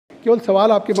केवल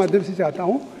सवाल आपके माध्यम से चाहता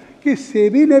हूँ कि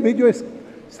सेबी ने भी जो इस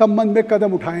संबंध में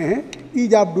कदम उठाए हैं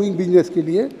ईज ऑफ डूइंग बिजनेस के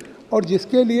लिए, और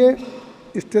जिसके लिए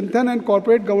strengthen and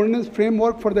corporate governance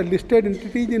framework for the listed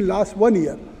entities in last 1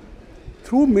 year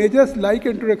through measures like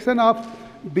introduction of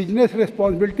business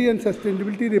responsibility and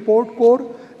sustainability report core,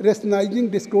 rationalizing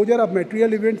disclosure of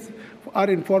material events or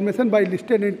information by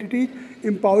listed entities,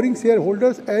 empowering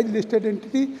shareholders as listed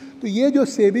entity। तो ये जो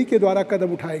सेबी के द्वारा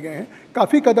कदम उठाए गए हैं,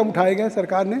 काफ़ी कदम उठाए गए हैं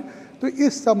सरकार ने, तो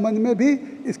इस संबंध में भी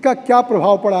इसका क्या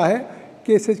प्रभाव पड़ा है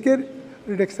केसेज के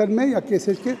रिडक्शन में या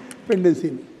केसेज के पेंडेंसी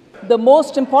में? The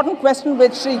most important question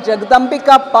which Sri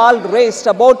Jagdambika Pal raised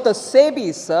about the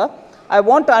Sebi, sir, I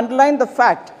want to underline the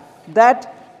fact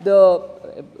that the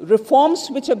reforms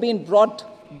which have been brought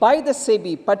by the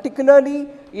Sebi, particularly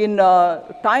in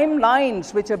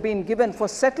timelines which have been given for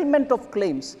settlement of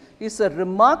claims, is a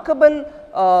remarkable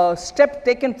step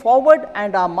taken forward,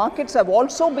 and our markets have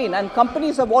also been, and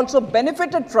companies have also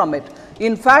benefited from it.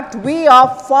 In fact, we are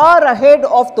far ahead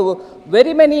of the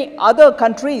very many other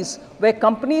countries where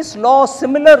companies law,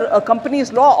 similar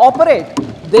companies law operate.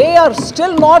 They are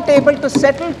still not able to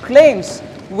settle claims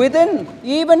within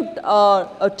even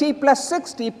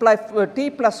T+6,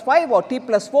 T+5 or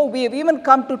T+4. We have even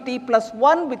come to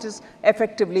T+1, which is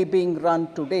effectively being run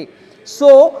today.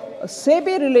 So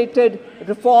SEBI related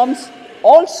reforms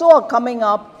also are coming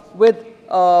up with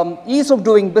ease of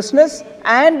doing business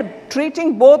and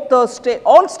treating both the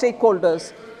all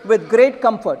stakeholders with great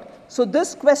comfort. So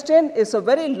this question is a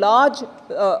very large,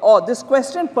 or this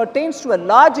question pertains to a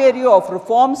large area of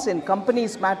reforms in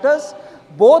companies matters,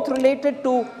 both related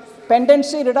to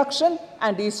pendency reduction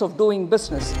and ease of doing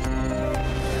business.